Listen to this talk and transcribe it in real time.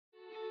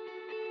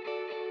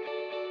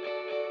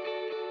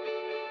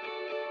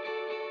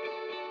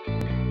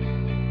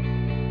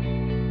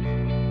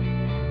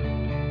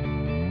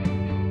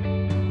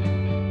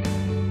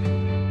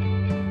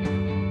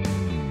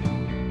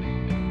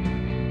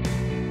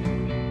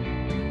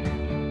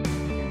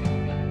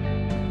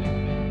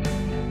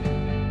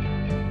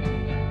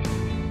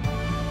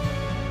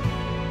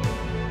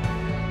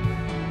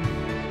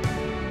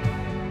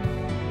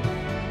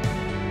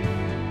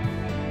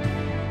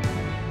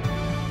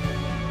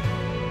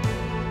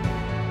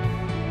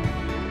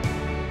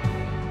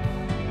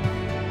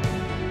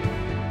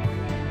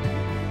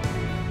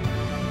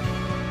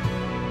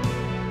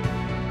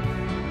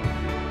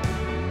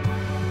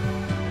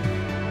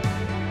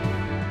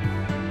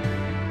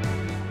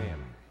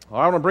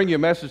I want to bring you a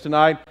message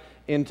tonight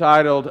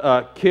entitled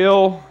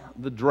Kill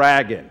the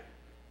Dragon.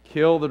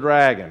 Kill the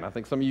Dragon. I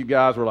think some of you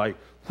guys were like,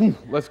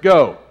 let's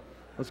go.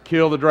 Let's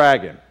kill the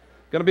dragon.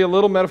 Going to be a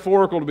little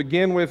metaphorical to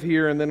begin with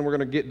here, and then we're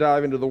going to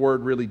dive into the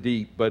word really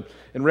deep. But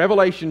in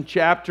Revelation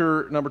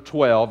chapter number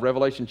 12,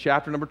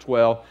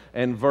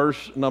 and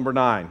verse number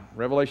 9.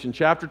 Revelation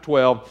chapter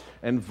 12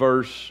 and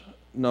verse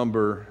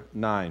number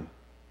 9.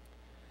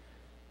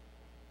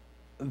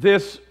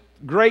 This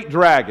great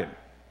dragon,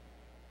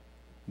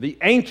 the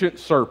ancient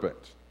serpent.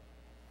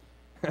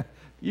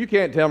 You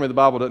can't tell me the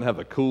Bible doesn't have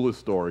the coolest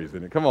stories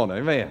in it. Come on,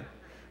 amen.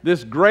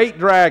 This great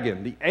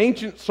dragon, the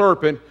ancient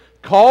serpent,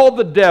 called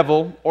the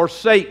devil or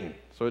Satan.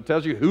 So it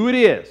tells you who it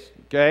is,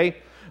 okay?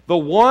 The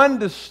one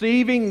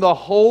deceiving the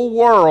whole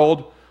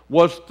world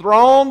was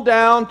thrown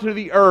down to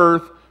the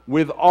earth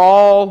with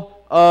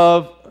all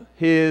of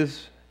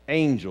his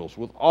angels.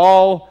 With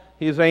all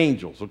his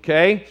angels,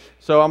 okay?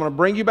 So I'm going to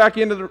bring you back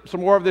into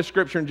some more of this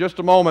scripture in just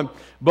a moment,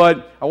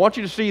 but I want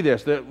you to see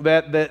this, that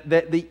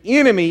the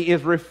enemy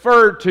is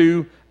referred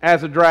to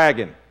as a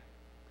dragon.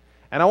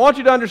 And I want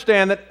you to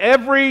understand that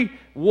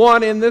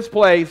everyone in this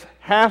place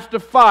has to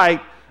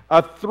fight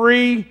a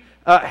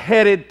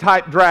three-headed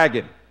type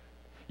dragon.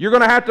 You're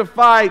going to have to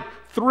fight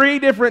three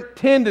different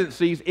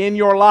tendencies in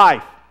your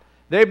life.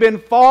 They've been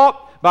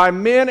fought by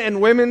men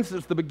and women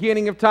since the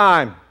beginning of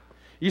time.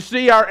 You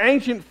see, our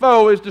ancient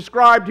foe is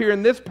described here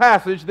in this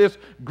passage, this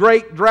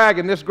great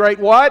dragon. This great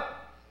what?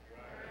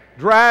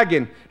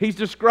 Dragon. He's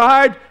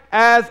described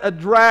as a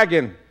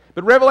dragon.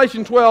 But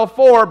Revelation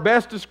 12:4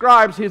 best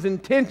describes his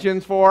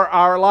intentions for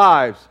our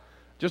lives.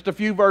 Just a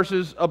few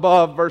verses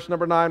above, verse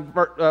number 9,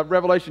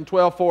 Revelation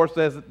 12:4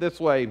 says it this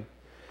way.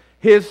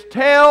 His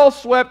tail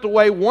swept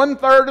away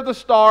 1/3 of the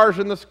stars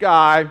in the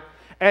sky,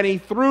 and he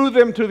threw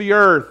them to the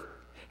earth.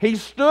 He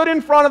stood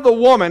in front of the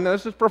woman, now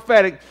this is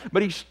prophetic,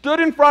 but he stood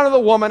in front of the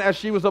woman as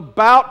she was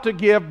about to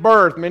give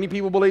birth. Many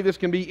people believe this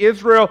can be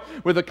Israel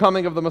with the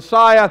coming of the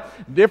Messiah.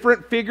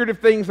 Different figurative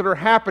things that are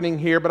happening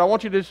here, but I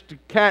want you just to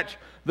catch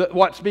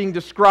what's being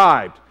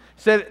described.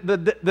 It said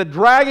the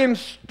dragon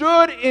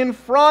stood in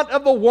front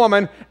of the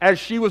woman as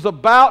she was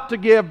about to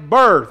give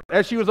birth.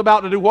 As she was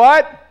about to do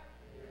what?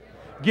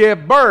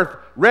 Give birth.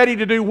 Ready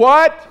to do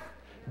what?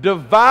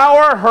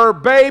 Devour her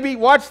baby.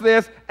 Watch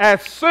this.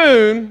 As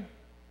soon...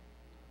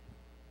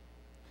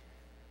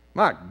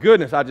 My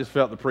goodness, I just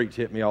felt the preach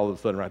hit me all of a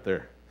sudden right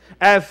there.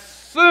 As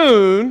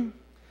soon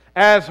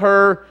as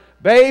her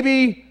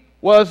baby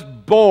was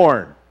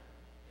born.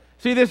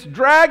 See, this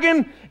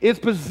dragon is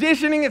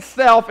positioning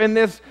itself in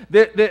this,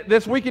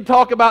 we could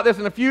talk about this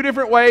in a few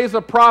different ways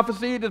of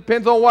prophecy. It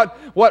depends on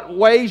what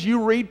ways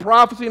you read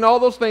prophecy and all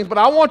those things. But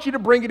I want you to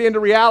bring it into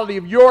reality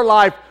of your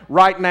life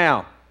right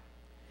now.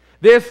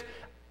 This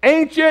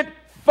ancient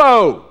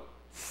foe,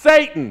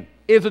 Satan,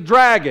 is a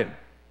dragon.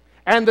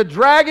 And the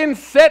dragon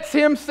sets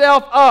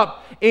himself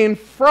up in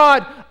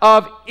front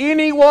of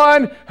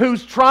anyone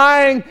who's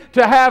trying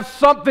to have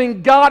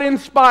something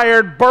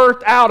God-inspired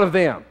birthed out of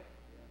them.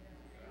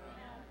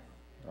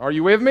 Are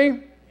you with me?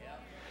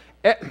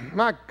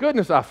 My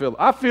goodness, I feel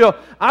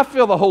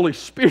the Holy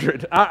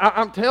Spirit.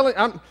 I'm telling.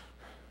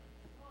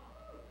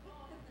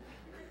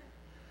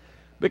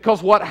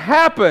 Because what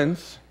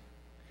happens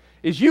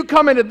is you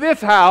come into this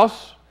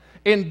house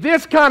in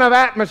this kind of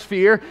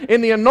atmosphere,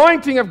 in the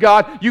anointing of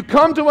God, you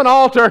come to an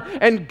altar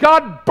and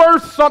God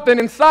bursts something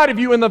inside of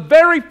you, and the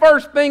very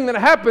first thing that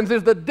happens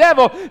is the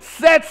devil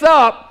sets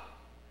up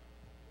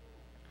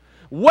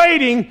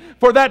waiting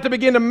for that to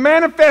begin to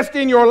manifest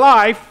in your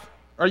life.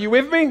 Are you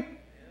with me?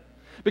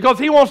 Because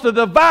he wants to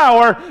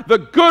devour the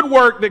good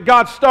work that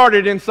God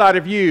started inside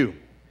of you.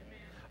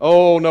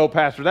 Oh, no,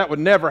 Pastor, that would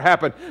never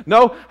happen.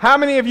 No, how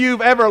many of you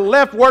have ever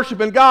left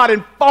worshiping God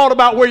and thought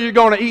about where you're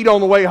going to eat on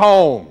the way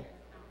home?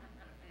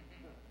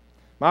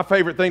 My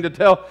favorite thing to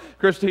tell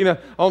Christina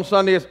on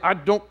Sunday is, I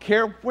don't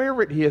care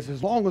where it is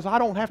as long as I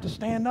don't have to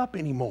stand up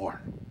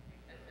anymore.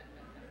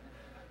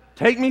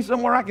 Take me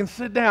somewhere I can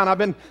sit down. I've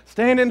been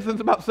standing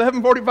since about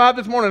 7:45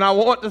 this morning. I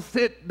want to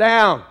sit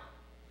down.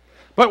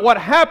 But what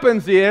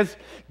happens is,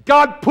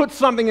 God puts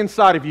something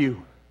inside of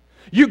you.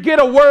 You get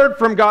a word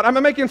from God. Am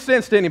I making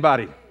sense to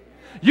anybody?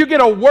 You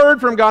get a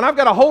word from God. I've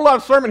got a whole lot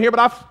of sermon here, but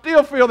I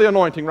still feel the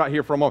anointing right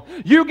here for a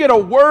moment. You get a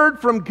word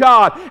from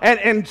God,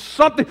 and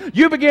something,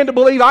 you begin to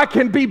believe, I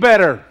can be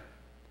better.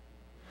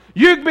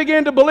 You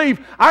begin to believe,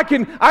 I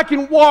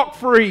can walk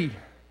free.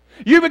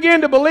 You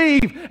begin to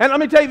believe, and let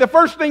me tell you, the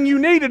first thing you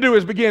need to do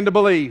is begin to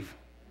believe.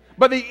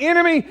 But the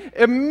enemy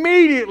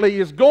immediately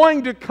is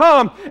going to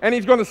come, and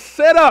he's going to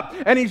set up,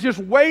 and he's just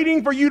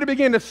waiting for you to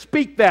begin to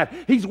speak that.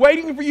 He's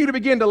waiting for you to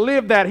begin to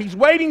live that. He's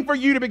waiting for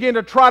you to begin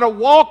to try to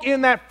walk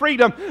in that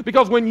freedom,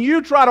 because when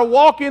you try to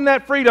walk in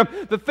that freedom,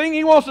 the thing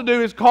he wants to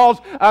do is cause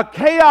a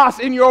chaos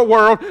in your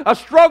world, a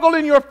struggle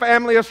in your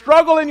family, a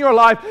struggle in your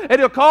life, and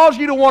it'll cause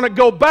you to want to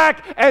go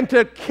back and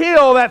to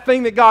kill that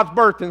thing that God's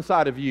birthed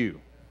inside of you.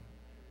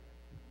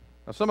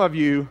 Now, some of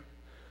you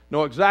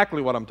know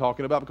exactly what I'm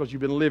talking about because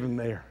you've been living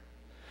there.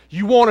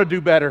 You want to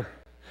do better.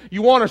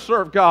 You want to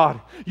serve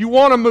God. You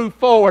want to move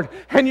forward.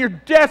 And you're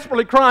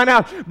desperately crying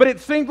out. But it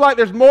seems like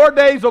there's more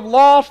days of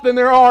loss than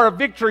there are of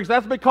victories.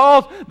 That's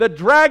because the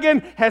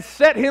dragon has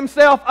set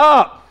himself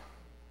up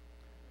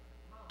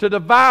to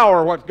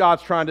devour what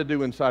God's trying to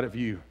do inside of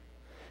you.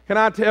 Can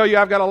I tell you,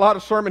 I've got a lot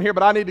of sermon here,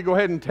 but I need to go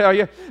ahead and tell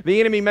you, the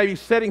enemy may be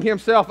setting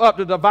himself up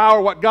to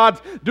devour what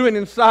God's doing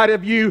inside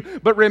of you,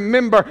 but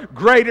remember,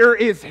 greater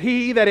is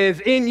He that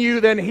is in you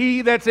than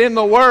he that's in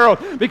the world.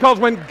 Because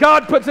when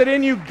God puts it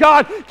in you,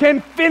 God can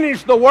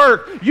finish the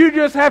work. You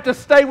just have to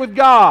stay with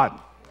God.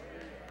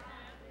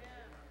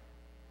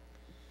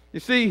 You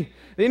see,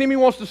 the enemy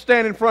wants to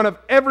stand in front of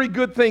every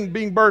good thing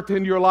being birthed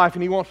into your life,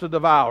 and he wants to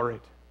devour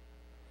it.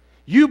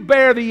 You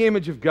bear the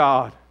image of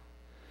God,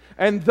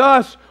 and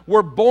thus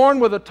were born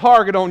with a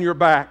target on your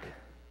back.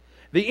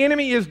 The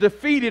enemy is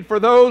defeated for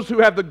those who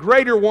have the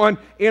greater one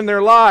in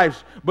their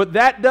lives, but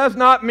that does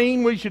not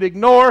mean we should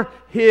ignore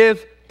his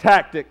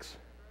tactics.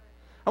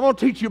 I'm going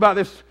to teach you about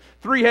this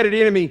three-headed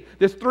enemy,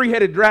 this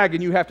three-headed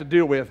dragon you have to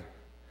deal with.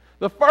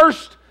 The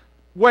first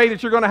way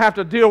that you're going to have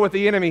to deal with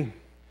the enemy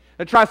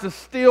that tries to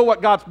steal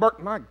what God's birthed,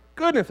 my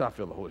goodness, I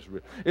feel the Holy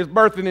Spirit, is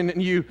birthing in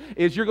you,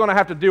 is you're going to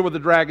have to deal with the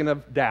dragon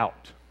of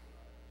doubt.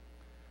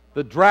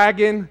 The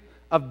dragon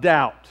of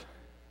doubt.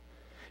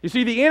 You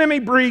see, the enemy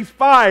breathes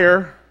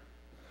fire,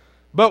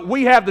 but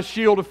we have the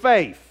shield of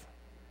faith.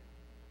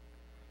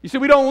 You see,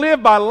 we don't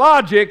live by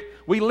logic,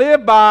 we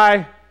live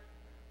by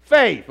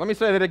faith. Let me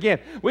say that again.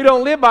 We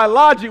don't live by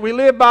logic, we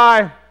live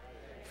by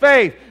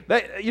faith.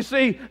 You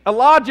see, a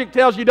logic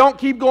tells you don't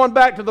keep going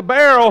back to the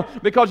barrel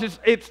because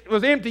it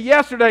was empty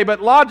yesterday,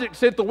 but logic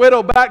sent the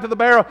widow back to the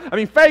barrel.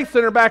 Faith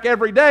sent her back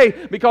every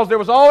day because there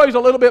was always a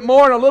little bit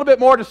more and a little bit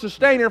more to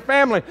sustain her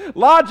family.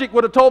 Logic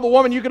would have told the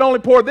woman you could only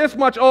pour this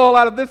much oil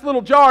out of this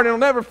little jar and it'll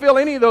never fill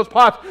any of those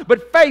pots,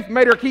 but faith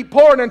made her keep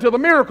pouring until the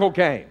miracle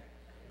came.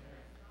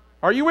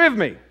 Are you with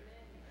me?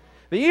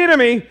 The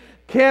enemy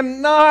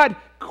cannot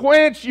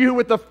quench you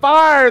with the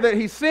fire that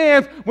he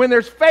sends when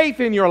there's faith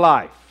in your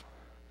life.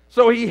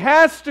 So he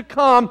has to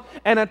come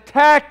and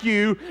attack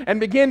you and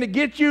begin to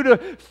get you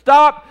to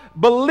stop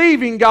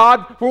believing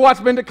God for what's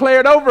been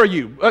declared over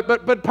you.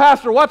 But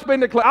Pastor, what's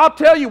been declared? I'll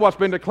tell you what's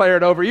been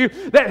declared over you.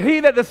 That he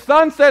that the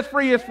Son sets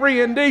free is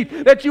free indeed.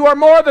 That you are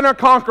more than a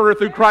conqueror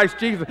through Christ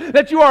Jesus.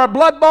 That you are a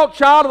blood-bought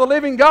child of the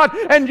living God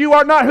and you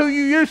are not who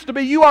you used to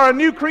be. You are a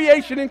new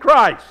creation in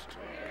Christ.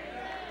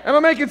 Am I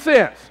making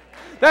sense?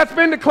 That's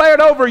been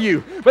declared over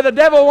you. But the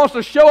devil wants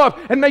to show up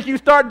and make you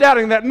start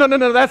doubting that. No,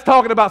 that's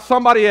talking about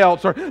somebody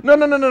else. Or no,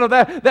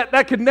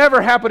 that could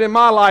never happen in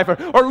my life.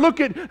 Or look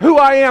at who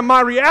I am.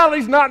 My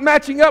reality's not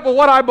matching up with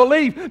what I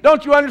believe.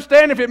 Don't you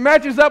understand? If it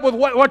matches up with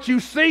what you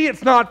see,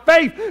 it's not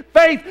faith.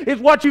 Faith is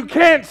what you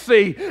can't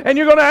see. And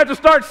you're going to have to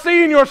start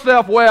seeing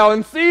yourself well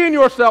and seeing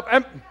yourself.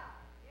 And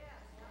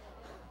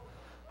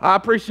I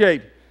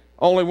appreciate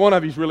only one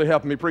of you's really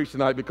helping me preach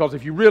tonight, because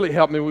if you really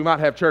help me, we might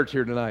have church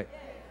here tonight.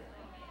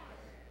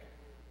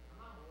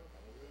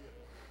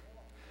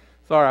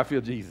 Sorry I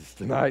feel Jesus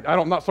tonight.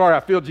 I'm not sorry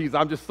I feel Jesus.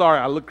 I'm just sorry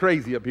I look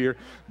crazy up here.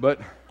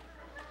 But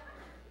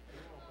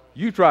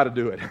you try to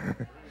do it.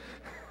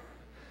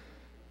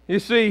 You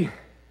see,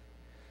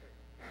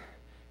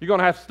 you're going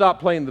to have to stop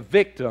playing the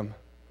victim,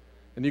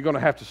 and you're going to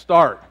have to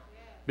start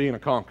being a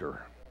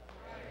conqueror.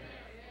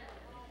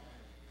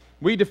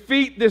 We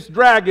defeat this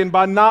dragon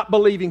by not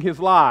believing his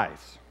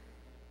lies.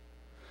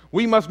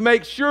 We must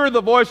make sure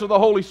the voice of the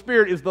Holy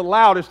Spirit is the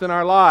loudest in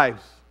our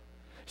lives.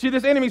 See,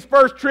 this enemy's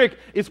first trick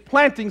is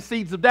planting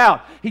seeds of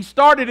doubt.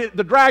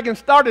 The dragon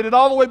started it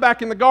all the way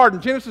back in the garden.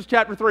 Genesis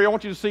chapter 3, I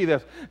want you to see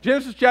this.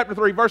 Genesis chapter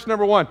 3, verse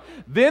number 1.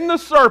 Then the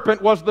serpent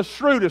was the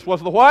shrewdest.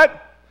 Was the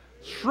what?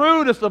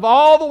 Shrewdest of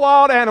all the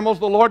wild animals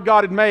the Lord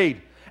God had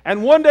made.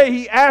 And one day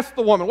he asked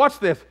the woman, watch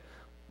this,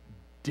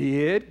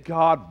 did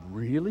God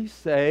really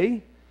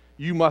say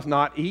you must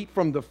not eat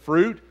from the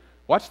fruit,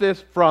 watch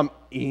this, from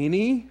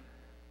any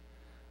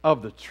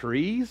of the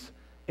trees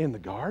in the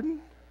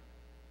garden?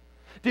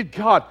 Did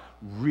God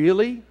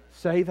really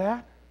say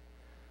that?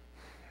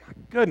 My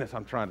goodness,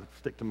 I'm trying to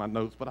stick to my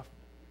notes, but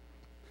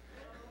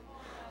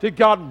did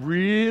God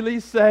really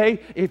say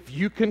if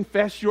you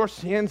confess your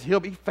sins, He'll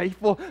be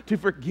faithful to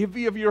forgive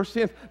you of your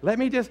sins? Let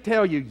me just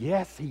tell you,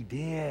 yes, He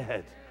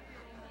did.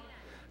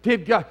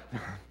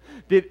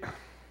 Did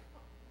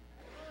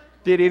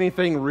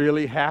anything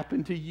really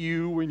happen to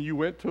you when you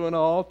went to an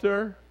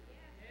altar?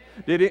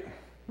 Did it?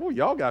 Oh,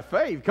 y'all got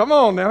faith. Come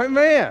on now,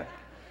 amen.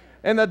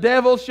 And the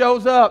devil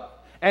shows up.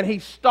 And he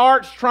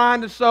starts trying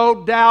to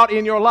sow doubt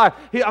in your life.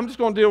 I'm just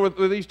going to deal with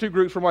these two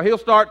groups for a while. He'll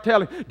start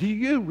telling, do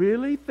you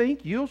really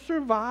think you'll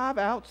survive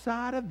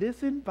outside of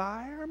this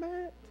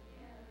environment?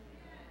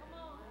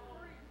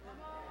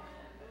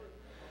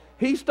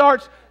 He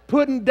starts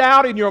putting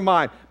doubt in your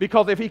mind,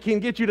 because if he can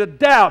get you to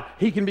doubt,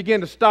 he can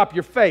begin to stop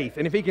your faith.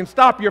 And if he can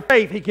stop your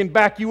faith, he can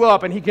back you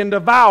up and he can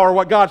devour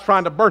what God's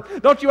trying to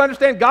birth. Don't you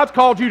understand? God's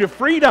called you to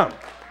freedom.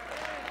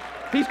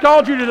 He's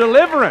called you to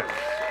deliverance.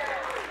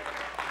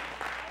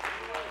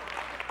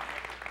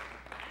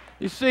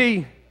 You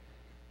see,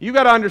 you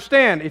got to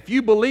understand, if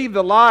you believe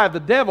the lie of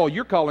the devil,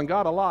 you're calling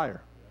God a liar.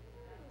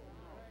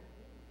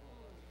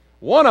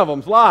 One of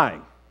them's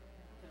lying.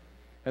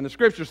 And the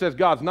Scripture says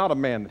God's not a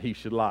man that he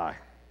should lie.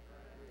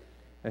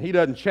 And he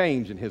doesn't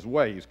change in his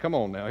ways. Come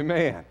on now,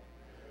 amen.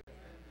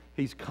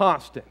 He's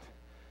constant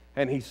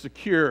and he's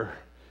secure.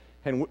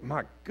 And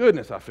my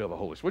goodness, I feel the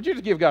Holy Spirit. Would you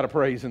just give God a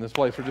praise in this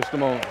place for just a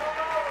moment?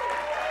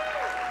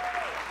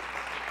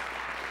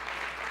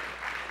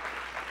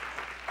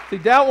 See,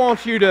 doubt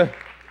wants you to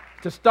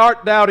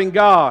start doubting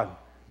God,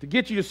 to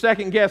get you to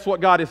second guess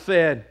what God has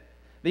said.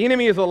 The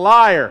enemy is a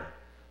liar,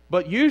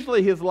 but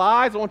usually his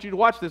lies, I want you to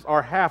watch this,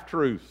 are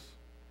half-truths.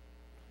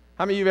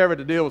 How many of you have ever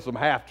had to deal with some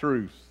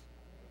half-truths?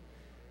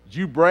 Did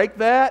you break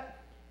that?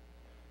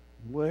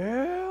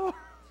 Well,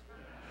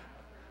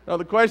 now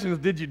the question is,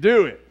 did you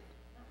do it?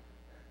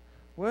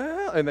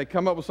 Well, and they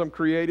come up with some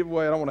creative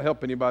way. I don't want to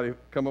help anybody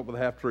come up with a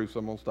half-truth, so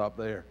I'm going to stop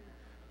there.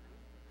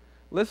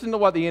 Listen to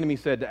what the enemy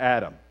said to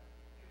Adam.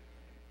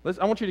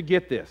 Listen, I want you to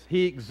get this.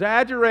 He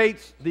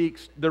exaggerates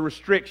the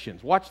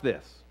restrictions. Watch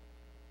this.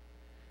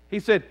 He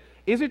said,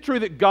 is it true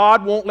that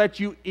God won't let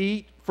you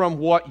eat from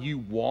what you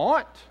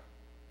want?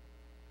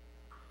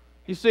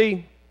 You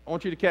see, I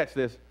want you to catch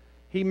this.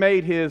 He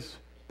made his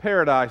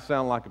paradise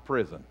sound like a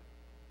prison.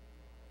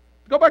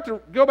 Go back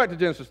to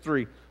Genesis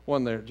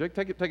 3:1 there. Jake,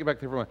 take it back there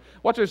for a moment.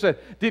 Watch what it said.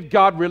 Did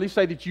God really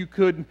say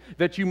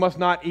that you must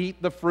not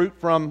eat the fruit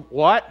from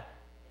what?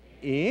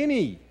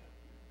 Any.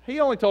 He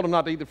only told him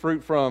not to eat the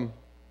fruit from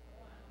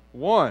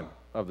one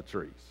of the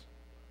trees.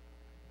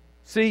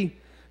 See,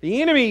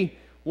 the enemy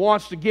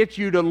wants to get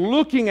you to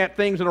looking at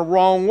things in a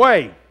wrong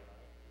way.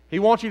 He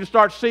wants you to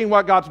start seeing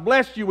what God's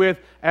blessed you with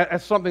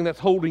as something that's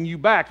holding you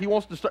back. He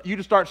wants you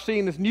to start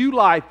seeing this new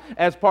life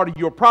as part of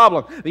your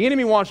problem. The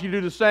enemy wants you to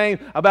do the same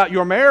about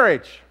your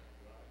marriage.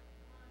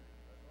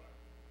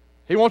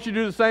 He wants you to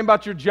do the same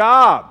about your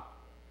job.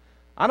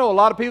 I know a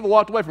lot of people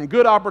walked away from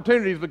good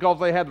opportunities because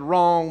they had the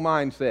wrong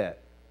mindset.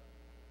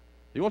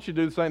 He wants you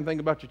to do the same thing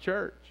about your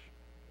church.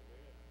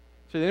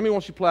 See, the enemy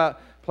wants you to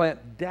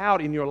plant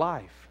doubt in your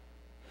life.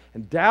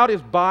 And doubt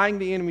is buying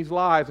the enemy's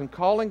lies and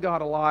calling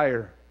God a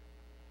liar.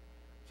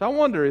 So I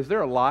wonder, is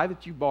there a lie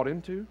that you bought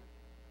into?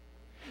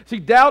 See,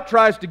 doubt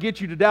tries to get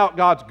you to doubt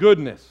God's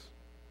goodness.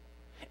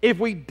 If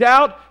we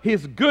doubt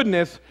His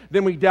goodness,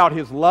 then we doubt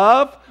His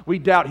love, we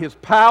doubt His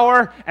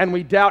power, and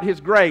we doubt His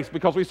grace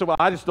because we say, well,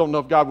 I just don't know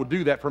if God will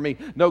do that for me.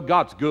 No,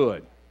 God's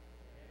good.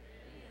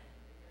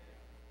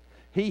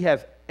 He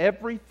has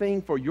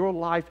everything for your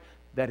life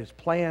that is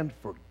planned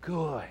for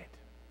good.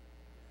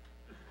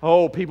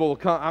 Oh, people will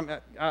come.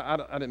 I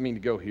didn't mean to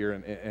go here,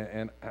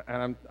 and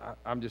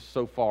I'm just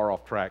so far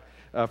off track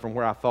from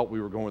where I thought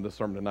we were going with this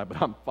sermon tonight,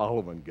 but I'm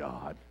following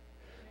God.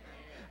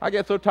 I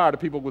get so tired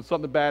of people when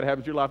something bad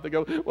happens in your life, they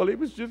go, well, it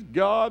was just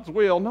God's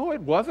will. No,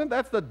 it wasn't.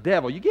 That's the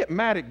devil. You get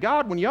mad at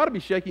God when you ought to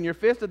be shaking your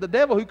fist at the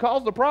devil who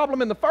caused the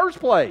problem in the first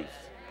place.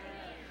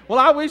 Well,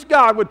 I wish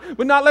God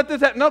would not let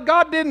this happen. No,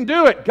 God didn't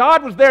do it.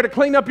 God was there to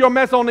clean up your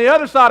mess on the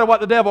other side of what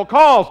the devil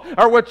caused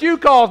or what you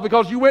caused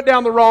because you went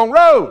down the wrong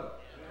road.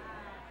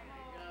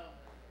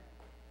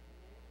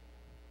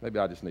 Maybe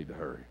I just need to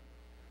hurry.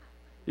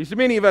 You see,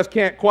 many of us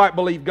can't quite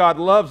believe God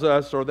loves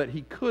us or that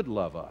He could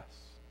love us.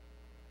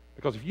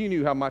 Because if you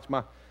knew how much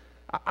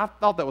I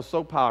thought that was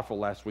so powerful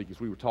last week as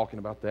we were talking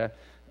about that.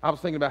 I was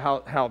thinking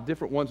about how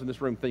different ones in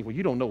this room think, well,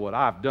 you don't know what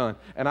I've done.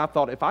 And I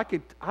thought if I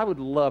could, I would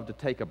love to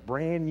take a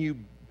brand new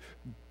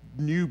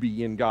newbie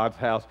in God's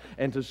house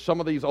and to some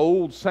of these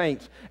old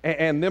saints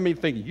and them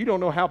thinking, you don't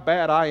know how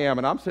bad I am.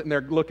 And I'm sitting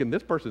there looking,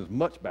 this person is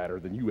much better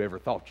than you ever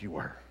thought you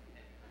were.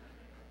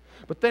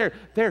 But they're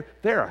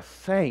a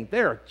saint.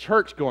 They're a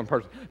church-going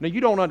person. Now,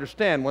 you don't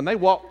understand. When they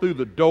walked through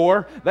the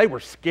door, they were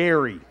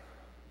scary.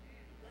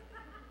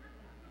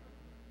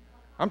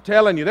 I'm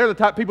telling you, they're the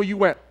type of people you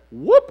went,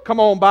 whoop, come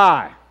on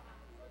by.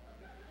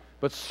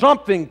 But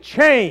something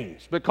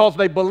changed because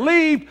they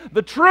believed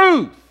the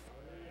truth.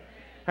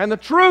 And the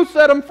truth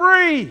set them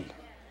free.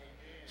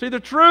 See, the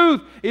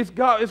truth is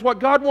what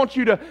God wants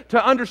you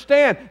to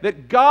understand.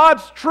 That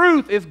God's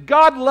truth is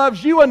God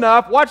loves you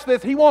enough. Watch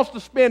this. He wants to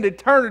spend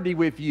eternity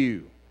with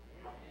you.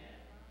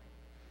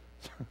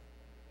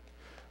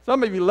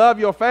 Some of you love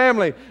your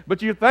family,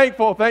 but you're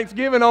thankful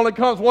Thanksgiving only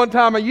comes one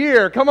time a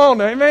year. Come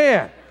on,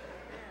 amen.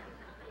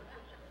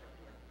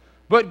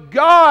 But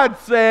God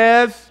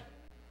says,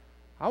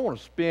 I want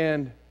to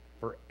spend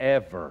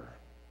forever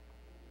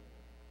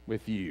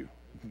with you.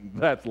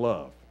 That's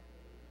love.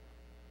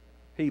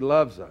 He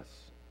loves us.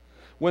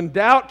 When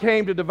doubt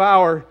came to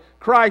devour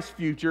Christ's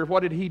future,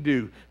 what did He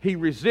do? He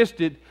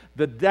resisted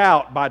the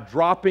doubt by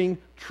dropping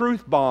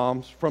truth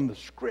bombs from the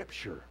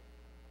Scripture.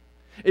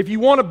 If you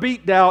want to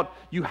beat doubt,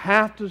 you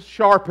have to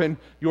sharpen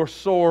your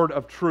sword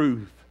of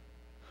truth.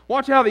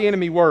 Watch how the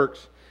enemy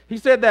works. He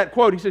said that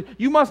quote, he said,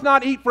 you must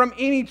not eat from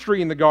any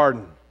tree in the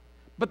garden.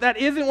 But that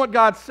isn't what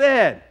God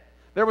said.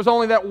 There was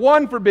only that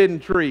one forbidden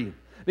tree.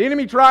 The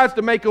enemy tries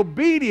to make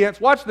obedience,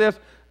 watch this,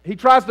 he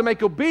tries to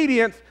make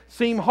obedience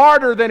seem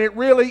harder than it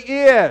really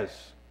is.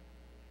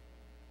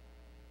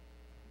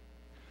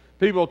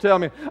 People tell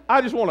me, I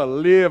just want to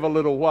live a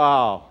little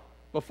while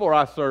before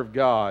I serve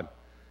God.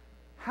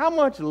 How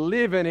much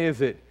living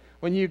is it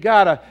when you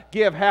got to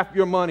give half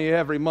your money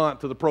every month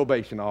to the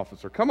probation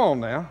officer? Come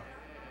on now.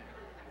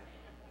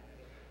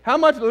 How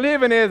much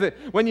living is it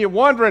when you're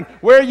wondering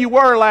where you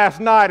were last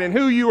night and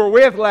who you were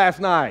with last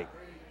night?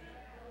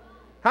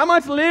 How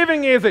much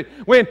living is it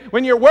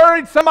when you're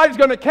worried somebody's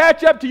going to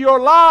catch up to your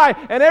lie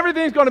and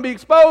everything's going to be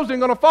exposed and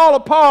going to fall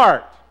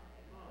apart?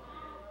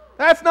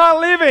 That's not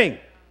living.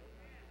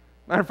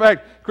 Matter of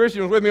fact,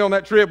 Christian was with me on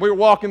that trip. We were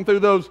walking through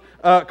those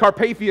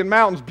Carpathian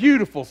Mountains,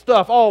 beautiful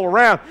stuff all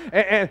around.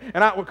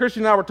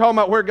 Christian and I were talking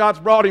about where God's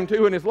brought him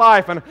to in his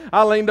life. And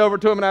I leaned over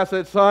to him and I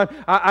said, son,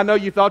 I know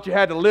you thought you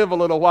had to live a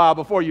little while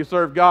before you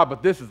served God,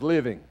 but this is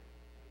living.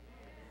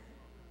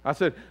 I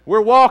said,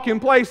 we're walking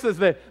places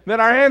that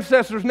our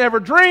ancestors never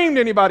dreamed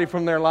anybody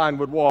from their line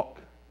would walk.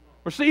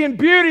 We're seeing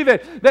beauty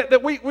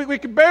that we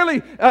could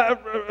barely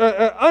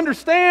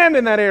understand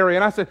in that area.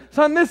 And I said,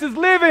 son, this is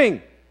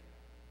living.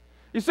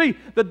 You see,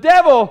 the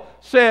devil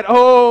said,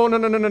 oh,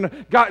 no.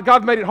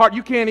 God made it hard.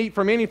 You can't eat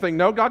from anything.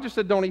 No, God just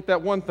said don't eat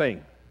that one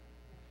thing.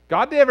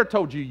 God never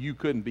told you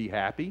couldn't be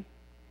happy.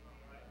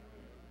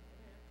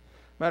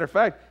 Matter of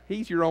fact,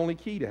 He's your only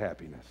key to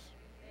happiness.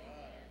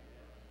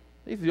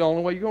 He's the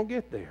only way you're going to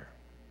get there.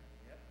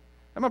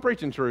 Am I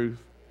preaching truth?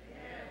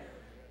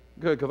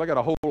 Good, because I got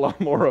a whole lot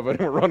more of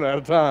it and we're running out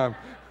of time.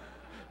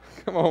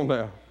 Come on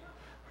now.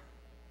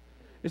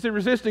 You see,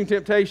 resisting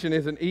temptation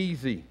isn't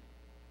easy.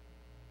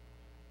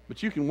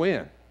 But you can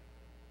win.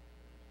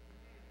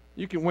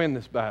 You can win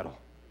this battle.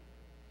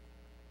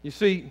 You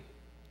see,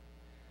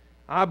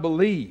 I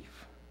believe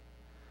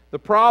the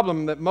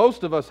problem that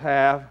most of us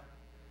have,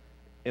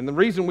 and the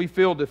reason we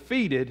feel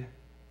defeated,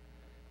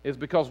 is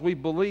because we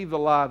believe the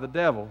lie of the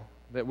devil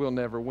that we'll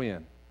never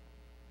win.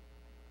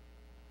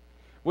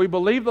 We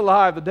believe the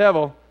lie of the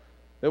devil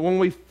that when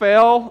we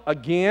fail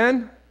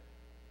again,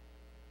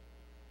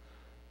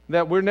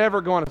 that we're never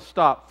going to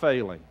stop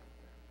failing.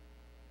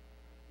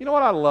 You know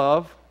what I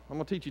love? I'm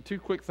going to teach you two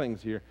quick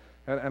things here,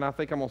 and I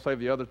think I'm going to save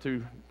the other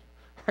two.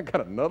 I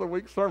got another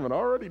week's sermon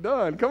already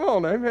done. Come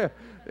on, amen.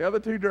 The other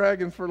two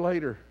dragons for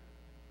later.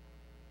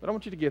 But I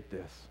want you to get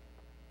this.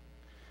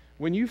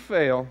 When you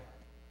fail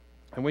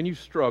and when you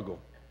struggle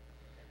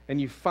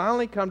and you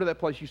finally come to that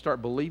place you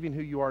start believing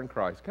who you are in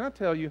Christ, can I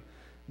tell you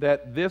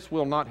that this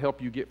will not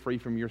help you get free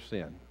from your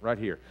sin? Right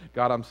here.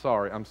 God, I'm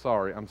sorry, I'm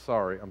sorry, I'm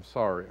sorry, I'm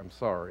sorry, I'm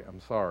sorry,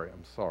 I'm sorry,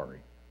 I'm sorry.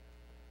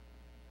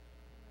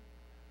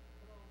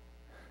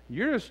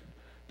 You're just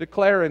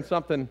declaring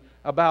something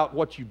about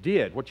what you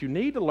did. What you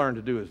need to learn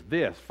to do is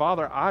this.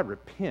 Father, I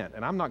repent,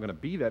 and I'm not going to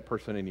be that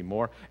person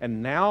anymore.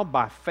 And now,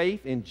 by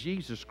faith in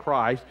Jesus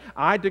Christ,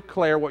 I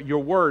declare what your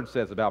word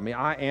says about me.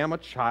 I am a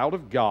child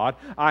of God.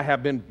 I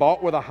have been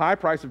bought with a high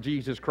price of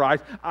Jesus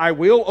Christ. I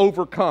will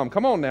overcome.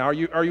 Come on now. Are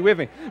you with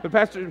me? But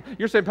Pastor,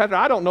 you're saying, Pastor,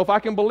 I don't know if I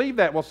can believe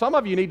that. Well, some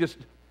of you need to...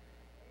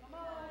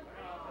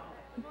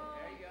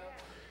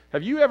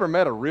 Have you ever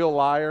met a real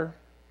liar?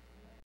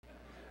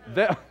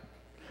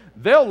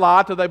 They'll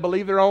lie till they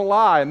believe their own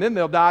lie, and then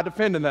they'll die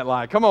defending that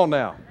lie. Come on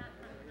now.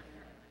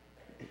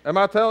 Am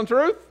I telling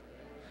truth?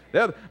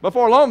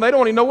 Before long, they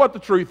don't even know what the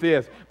truth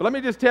is. But let me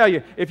just tell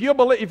you, if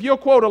you'll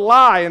quote a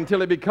lie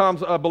until it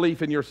becomes a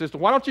belief in your system,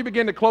 why don't you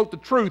begin to quote the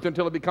truth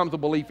until it becomes a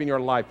belief in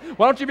your life?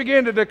 Why don't you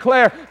begin to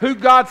declare who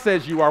God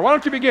says you are? Why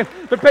don't you begin?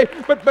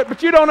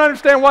 But you don't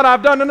understand what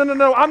I've done.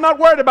 No. I'm not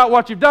worried about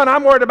what you've done.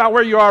 I'm worried about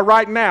where you are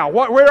right now.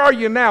 Where are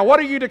you now? What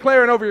are you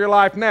declaring over your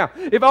life now?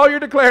 If all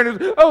you're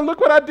declaring is, oh, look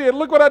what I did,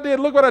 look what I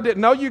did, look what I did.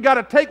 No, you got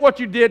to take what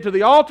you did to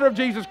the altar of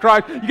Jesus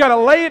Christ. You got to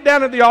lay it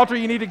down at the altar.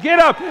 You need to get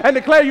up and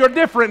declare you're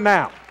different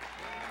now.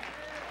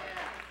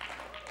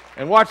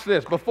 And watch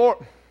this.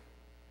 Before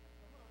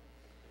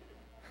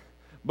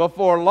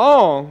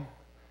long,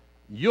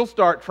 you'll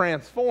start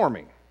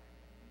transforming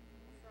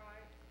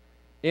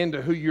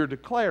into who you're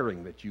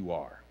declaring that you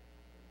are.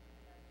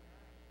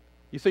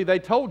 You see, they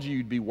told you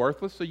you'd be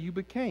worthless, so you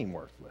became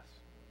worthless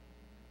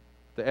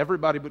to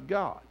everybody but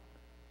God.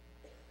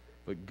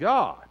 But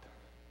God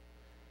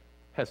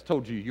has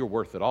told you you're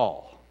worth it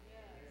all.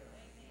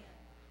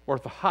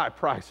 Worth the high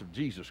price of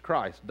Jesus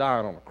Christ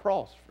dying on a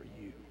cross for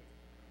you.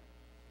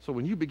 So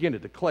when you begin to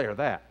declare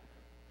that,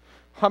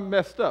 I'm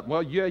messed up.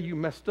 Well, yeah, you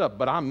messed up,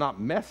 but I'm not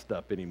messed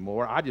up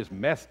anymore. I just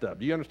messed up.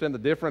 Do you understand the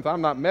difference? I'm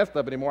not messed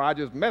up anymore. I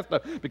just messed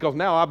up because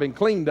now I've been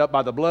cleaned up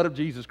by the blood of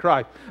Jesus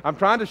Christ. I'm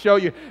trying to show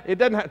you, it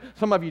doesn't have,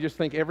 some of you just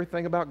think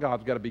everything about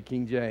God's got to be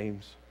King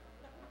James.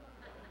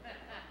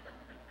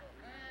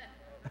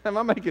 Am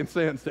I making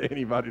sense to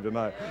anybody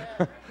tonight?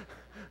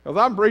 Because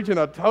I'm preaching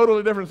a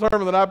totally different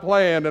sermon than I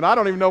planned, and I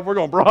don't even know if we're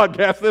going to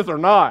broadcast this or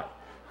not.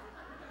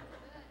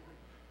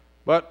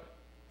 But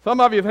some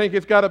of you think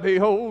it's got to be,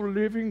 oh,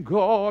 living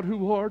God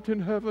who art in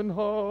heaven.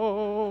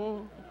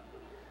 Oh.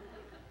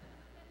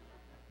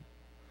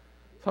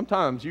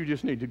 Sometimes you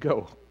just need to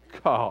go,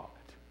 God,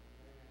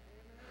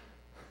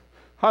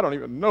 I don't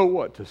even know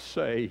what to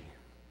say.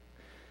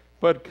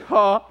 But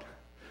God,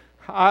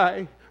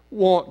 I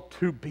want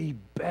to be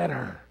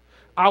better.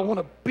 I want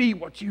to be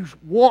what you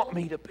want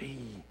me to be.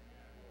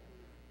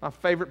 My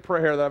favorite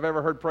prayer that I've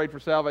ever heard prayed for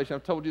salvation.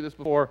 I've told you this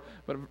before,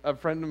 but a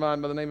friend of mine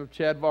by the name of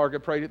Chad Varga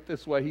prayed it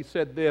this way. He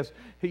said this.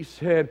 He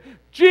said,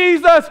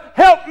 Jesus,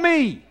 help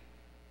me.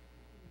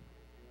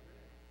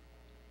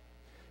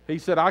 He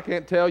said, I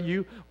can't tell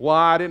you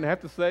why I didn't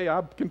have to say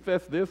I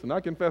confess this and I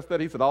confess that.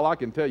 He said, all I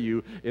can tell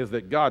you is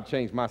that God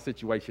changed my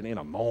situation in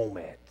a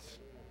moment.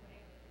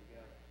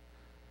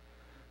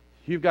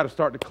 You've got to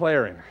start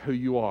declaring who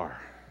you are.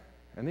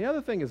 And the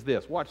other thing is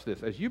this. Watch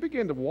this. As you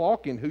begin to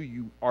walk in who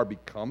you are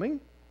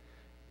becoming,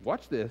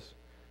 watch this.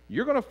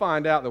 You're going to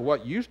find out that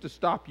what used to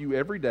stop you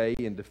every day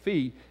in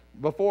defeat,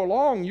 before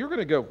long, you're going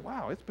to go,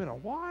 wow, it's been a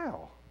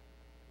while.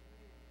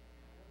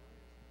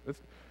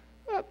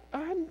 I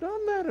hadn't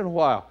done that in a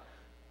while.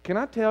 Can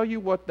I tell you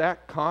what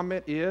that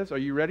comment is? Are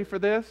you ready for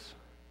this?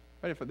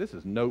 This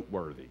is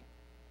noteworthy.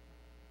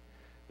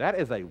 That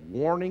is a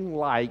warning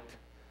light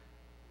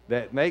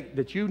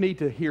that you need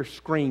to hear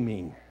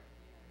screaming.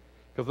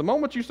 Because the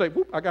moment you say,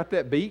 whoop, I got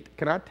that beat,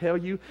 can I tell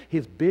you,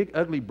 his big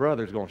ugly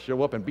brother's going to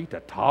show up and beat the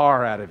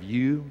tar out of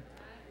you.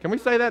 Can we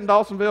say that in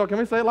Dawsonville? Can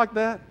we say it like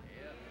that?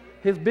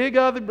 His big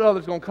ugly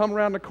brother's going to come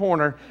around the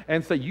corner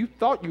and say, you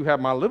thought you had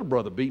my little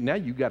brother beat, now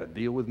you got to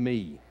deal with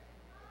me.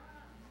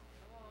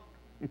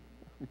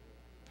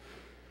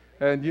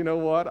 And you know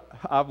what?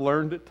 I've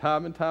learned it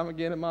time and time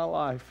again in my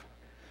life.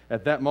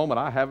 At that moment,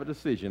 I have a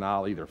decision.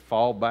 I'll either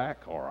fall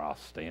back or I'll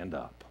stand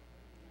up.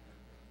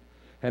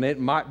 And it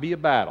might be a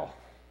battle.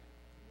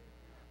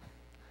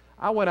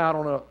 I went out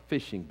on a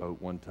fishing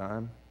boat one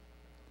time.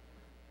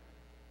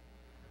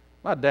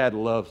 My dad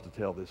loves to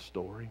tell this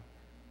story.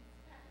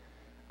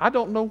 I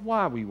don't know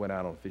why we went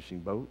out on a fishing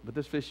boat, but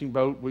this fishing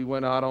boat we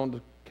went out on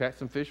to catch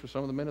some fish with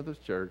some of the men of this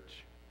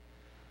church.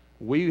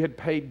 We had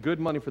paid good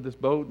money for this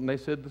boat, and they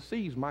said the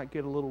seas might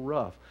get a little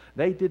rough.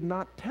 They did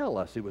not tell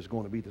us it was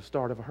going to be the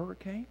start of a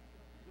hurricane.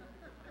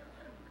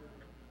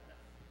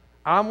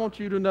 I want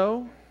you to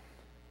know,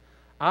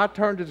 I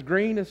turned as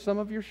green as some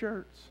of your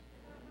shirts.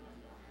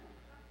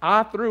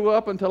 I threw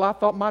up until I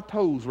thought my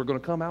toes were going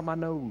to come out my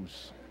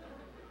nose.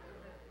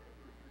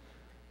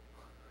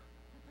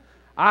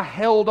 I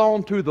held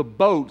on to the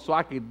boat so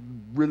I could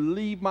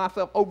relieve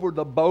myself over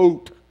the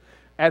boat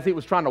as it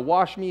was trying to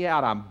wash me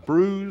out. I'm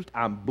bruised,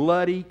 I'm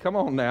bloody. Come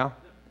on now.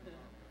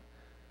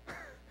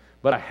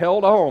 But I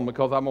held on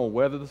because I'm going to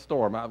weather the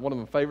storm. One of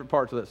my favorite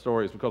parts of that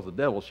story is because the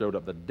devil showed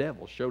up. The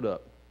devil showed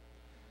up.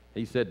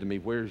 He said to me,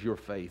 where's your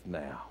faith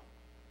now?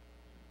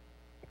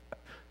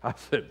 I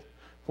said,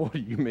 what do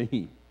you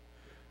mean?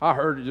 I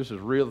heard it just as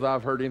real as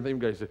I've heard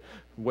anything. He said,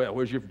 well,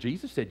 where's your...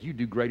 Jesus said you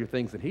do greater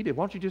things than he did.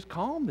 Why don't you just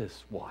calm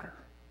this water?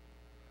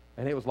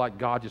 And it was like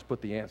God just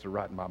put the answer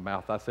right in my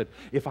mouth. I said,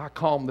 if I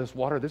calm this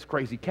water, this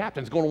crazy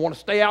captain's going to want to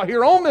stay out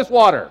here on this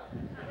water.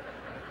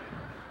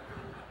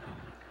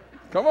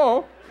 Come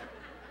on.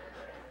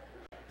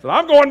 So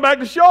I'm going back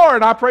to shore,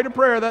 and I prayed a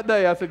prayer that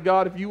day. I said,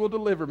 God, if you will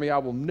deliver me, I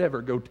will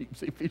never go deep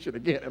sea fishing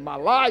again in my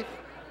life.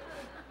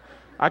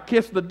 I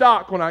kissed the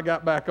dock when I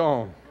got back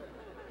on.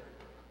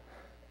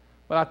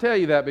 But I tell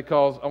you that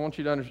because I want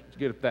you to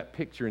get that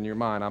picture in your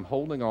mind. I'm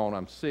holding on,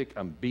 I'm sick,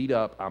 I'm beat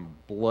up, I'm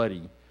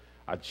bloody.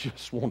 I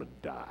just want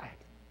to die.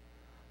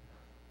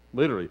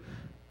 Literally.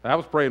 I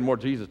was praying more,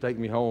 Jesus, take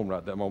me home right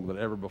at that moment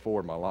than ever before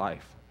in my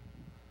life.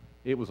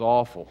 It was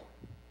awful.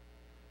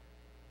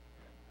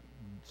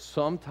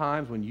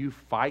 Sometimes when you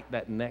fight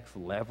that next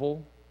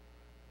level,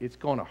 it's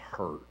going to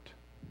hurt.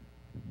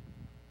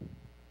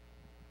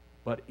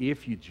 But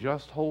if you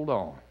just hold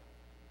on,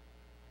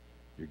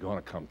 you're going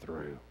to come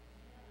through.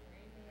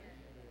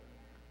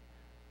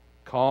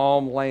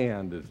 Calm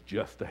land is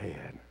just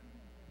ahead.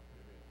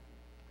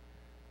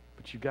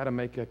 But you've got to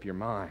make up your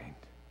mind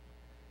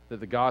that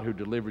the God who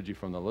delivered you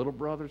from the little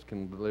brothers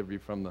can deliver you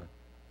from the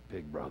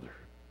big brother.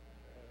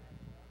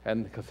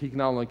 And because he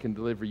not only can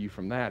deliver you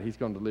from that, he's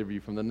going to deliver you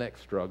from the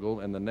next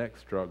struggle and the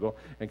next struggle.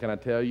 And can I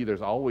tell you,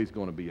 there's always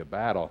going to be a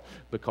battle,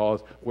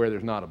 because where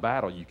there's not a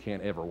battle, you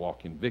can't ever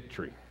walk in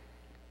victory.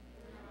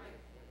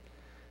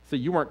 See,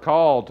 you weren't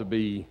called to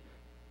be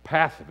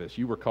pacifists.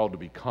 You were called to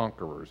be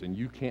conquerors. And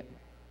you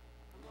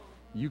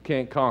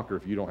can't conquer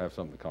if you don't have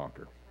something to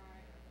conquer.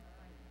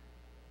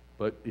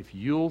 But if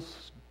you'll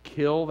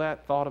kill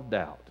that thought of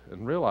doubt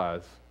and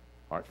realize,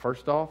 all right,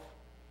 first off,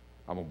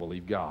 I'm going to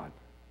believe God.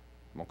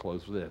 I'm going to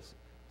close with this.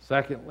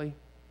 Secondly,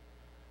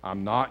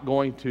 I'm not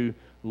going to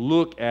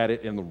look at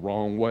it in the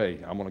wrong way.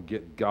 I'm going to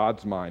get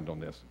God's mind on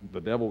this.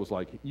 The devil was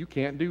like, you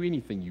can't do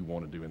anything you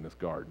want to do in this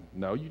garden.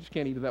 No, you just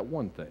can't eat of that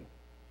one thing.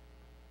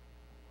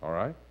 All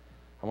right?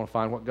 I'm going to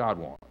find what God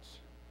wants.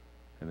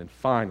 And then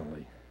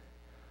finally,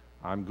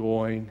 I'm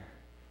going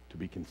to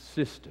be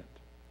consistent.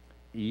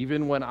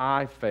 Even when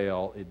I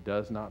fail, it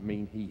does not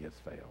mean he has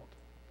failed.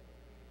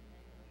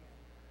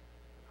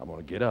 I'm going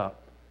to get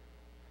up,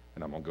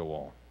 and I'm going to go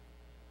on.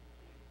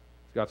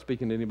 Is God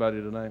speaking to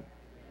anybody tonight?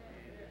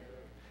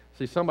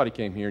 See, somebody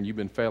came here, and you've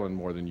been failing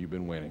more than you've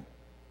been winning.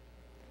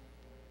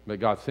 But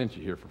God sent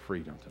you here for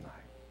freedom tonight.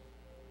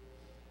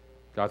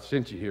 God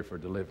sent you here for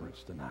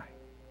deliverance tonight.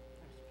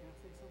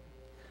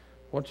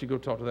 Why don't you go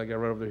talk to that guy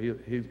right over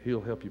there?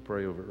 He'll help you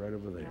pray over it right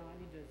over there.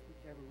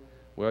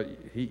 Well,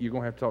 you're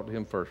going to have to talk to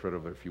him first right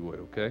over there if you would,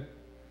 okay?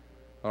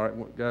 All right,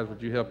 well, guys,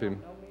 would you help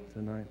him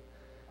tonight?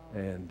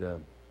 And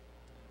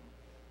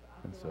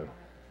so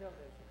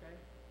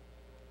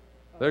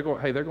they're going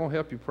to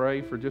help you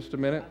pray for just a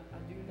minute.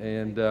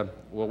 And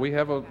well, we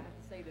have a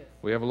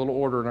little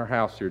order in our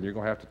house here, and you're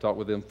going to have to talk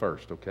with them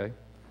first, okay?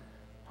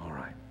 All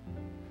right.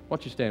 Why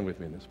don't you stand with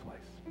me in this place?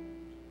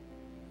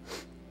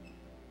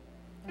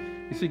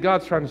 You see,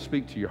 God's trying to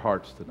speak to your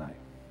hearts tonight.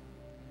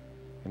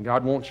 And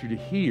God wants you to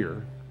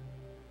hear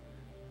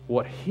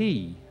what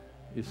He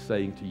is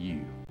saying to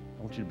you.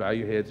 I want you to bow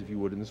your heads if you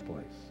would in this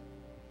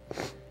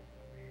place.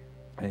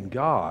 And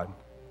God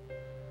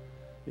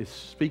is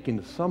speaking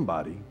to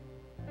somebody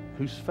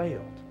who's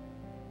failed.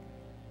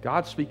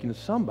 God's speaking to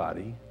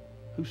somebody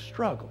who's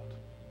struggled.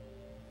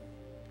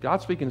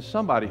 God's speaking to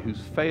somebody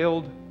who's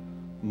failed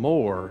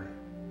more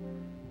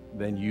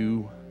than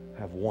you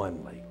have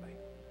won lately.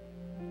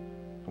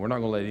 And we're not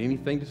going to let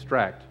anything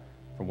distract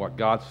from what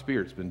God's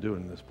Spirit's been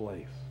doing in this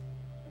place.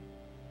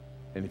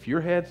 And if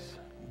your head's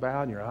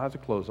bowed and your eyes are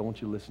closed, I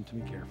want you to listen to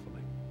me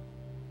carefully.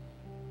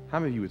 How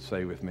many of you would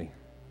say with me,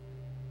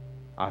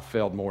 I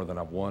failed more than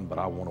I've won, but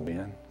I want to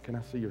win? Can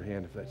I see your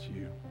hand if that's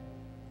you?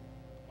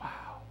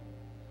 Wow.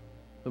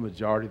 The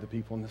majority of the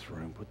people in this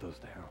room, put those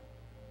down.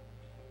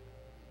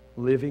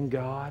 Living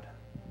God,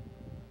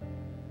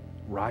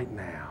 right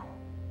now,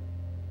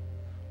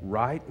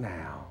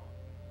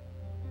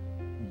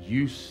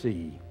 you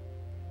see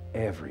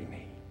every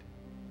need.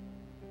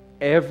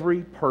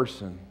 Every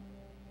person.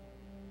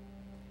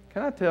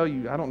 Can I tell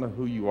you, I don't know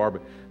who you are,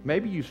 but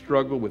maybe you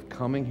struggled with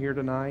coming here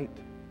tonight.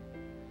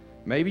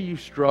 Maybe you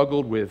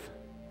struggled with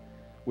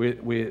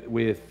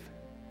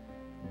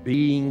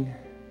being,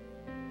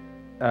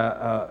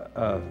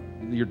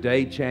 your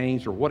day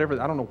changed or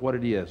whatever. I don't know what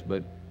it is,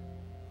 but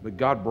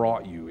God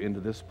brought you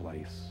into this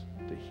place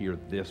to hear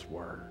this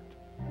word.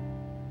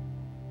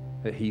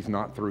 That He's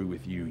not through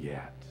with you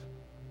yet.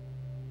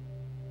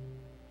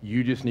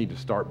 You just need to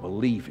start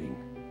believing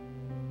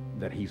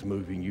that He's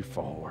moving you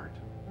forward.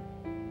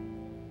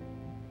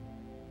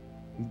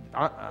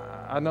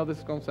 I know this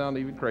is going to sound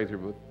even crazier,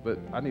 but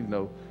I need to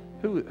know,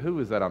 who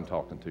is that I'm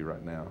talking to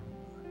right now?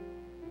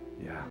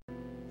 Yeah,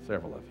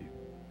 several of you.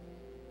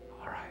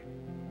 All right.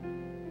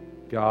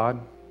 God,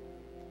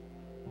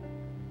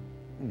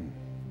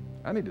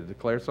 I need to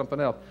declare something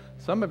else.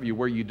 Some of you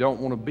where you don't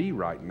want to be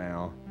right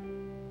now,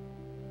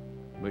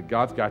 but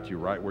God's got you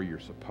right where you're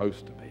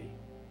supposed to be.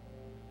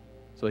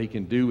 So He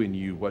can do in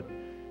you what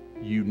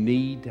you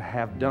need to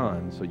have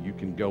done so you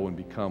can go and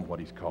become what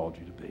He's called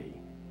you to be.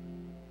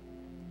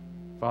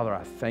 Father,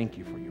 I thank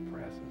You for Your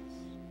presence.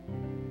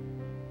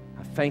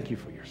 I thank You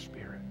for Your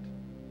Spirit.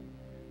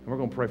 And we're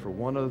going to pray for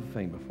one other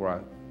thing before I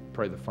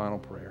pray the final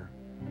prayer.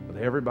 With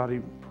everybody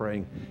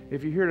praying.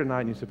 If you're here tonight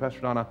and you say,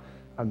 Pastor Don,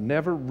 I've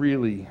never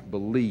really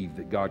believed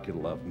that God could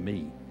love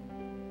me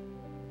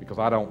because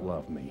I don't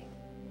love me.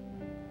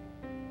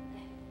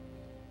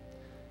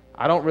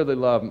 I don't really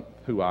love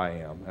who I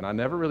am, and I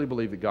never really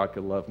believed that God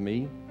could love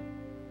me.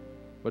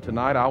 But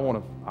tonight I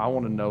want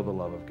to know the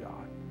love of God.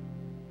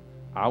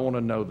 I want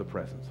to know the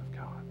presence of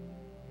God.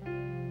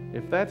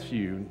 If that's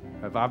you,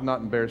 if I've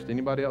not embarrassed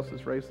anybody else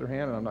that's raised their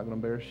hand, and I'm not going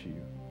to embarrass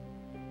you.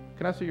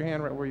 Can I see your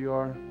hand right where you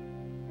are?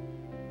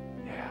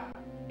 Yeah.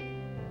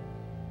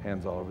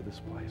 Hands all over this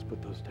place.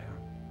 Put those down.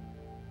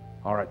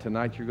 All right,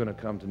 tonight you're going to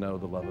come to know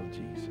the love of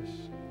Jesus.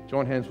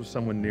 Join hands with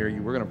someone near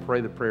you. We're going to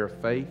pray the prayer of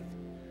faith,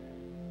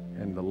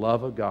 and the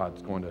love of God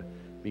is going to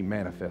be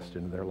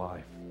manifested in their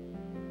life.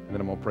 And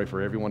then I'm going to pray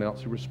for everyone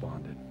else who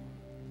responded.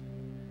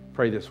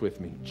 Pray this with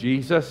me.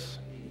 Jesus,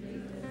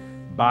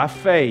 by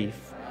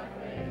faith,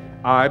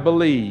 I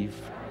believe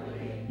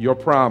Your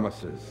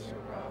promises.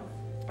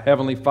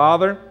 Heavenly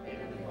Father,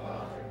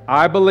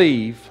 I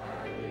believe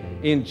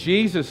in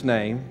Jesus'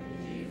 name,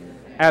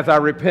 as I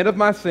repent of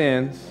my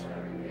sins,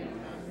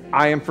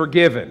 I am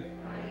forgiven.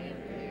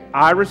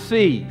 I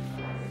receive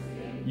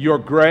Your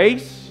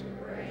grace,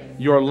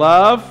 Your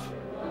love,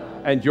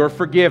 and Your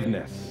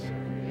forgiveness.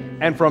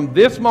 And from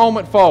this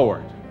moment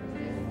forward,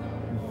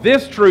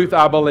 this truth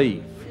I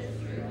believe.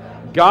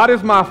 God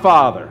is my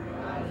Father.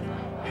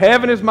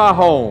 Heaven is my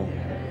home.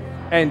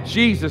 And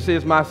Jesus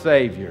is my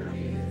Savior.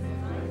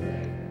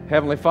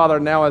 Heavenly Father,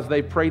 now as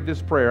they prayed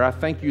this prayer, I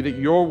thank You that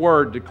Your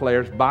word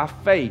declares by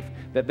faith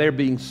that they're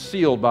being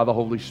sealed by the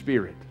Holy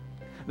Spirit.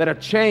 That a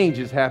change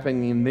is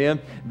happening in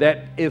them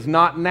that is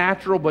not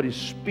natural but is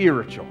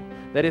spiritual.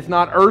 That it's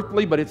not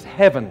earthly but it's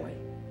heavenly.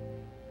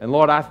 And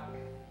Lord,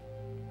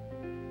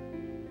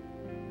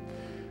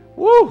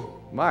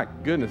 my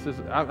goodness,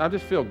 I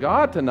just feel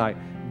God tonight.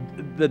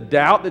 The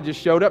doubt that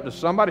just showed up to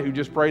somebody who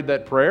just prayed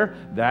that prayer,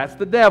 that's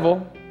the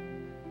devil.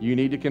 You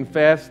need to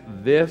confess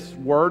this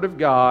word of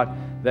God,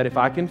 that if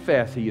I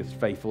confess, He is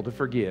faithful to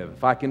forgive.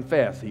 If I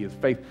confess, He is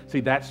faithful. See,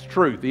 that's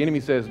truth. The enemy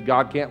says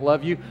God can't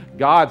love you.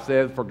 God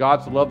says, for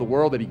God so loved the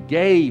world that He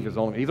gave His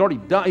only. He's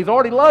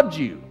already loved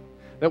you.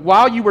 That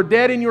while you were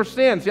dead in your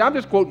sins, see, I'm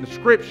just quoting the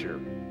Scripture.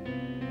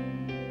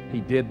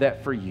 He did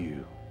that for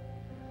you.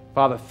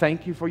 Father,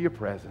 thank You for Your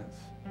presence.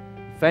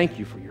 Thank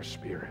You for Your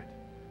Spirit.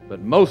 But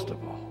most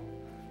of all,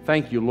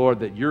 thank you, Lord,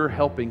 that you're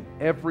helping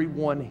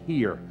everyone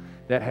here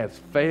that has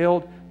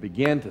failed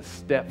begin to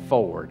step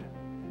forward,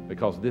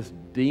 because this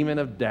demon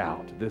of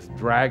doubt, this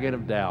dragon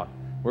of doubt,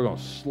 we're going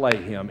to slay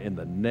him in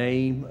the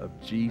name of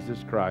Jesus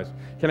Christ.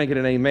 Can I get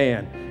an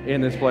amen in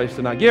this place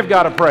tonight? Give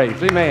God a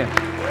praise.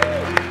 Amen.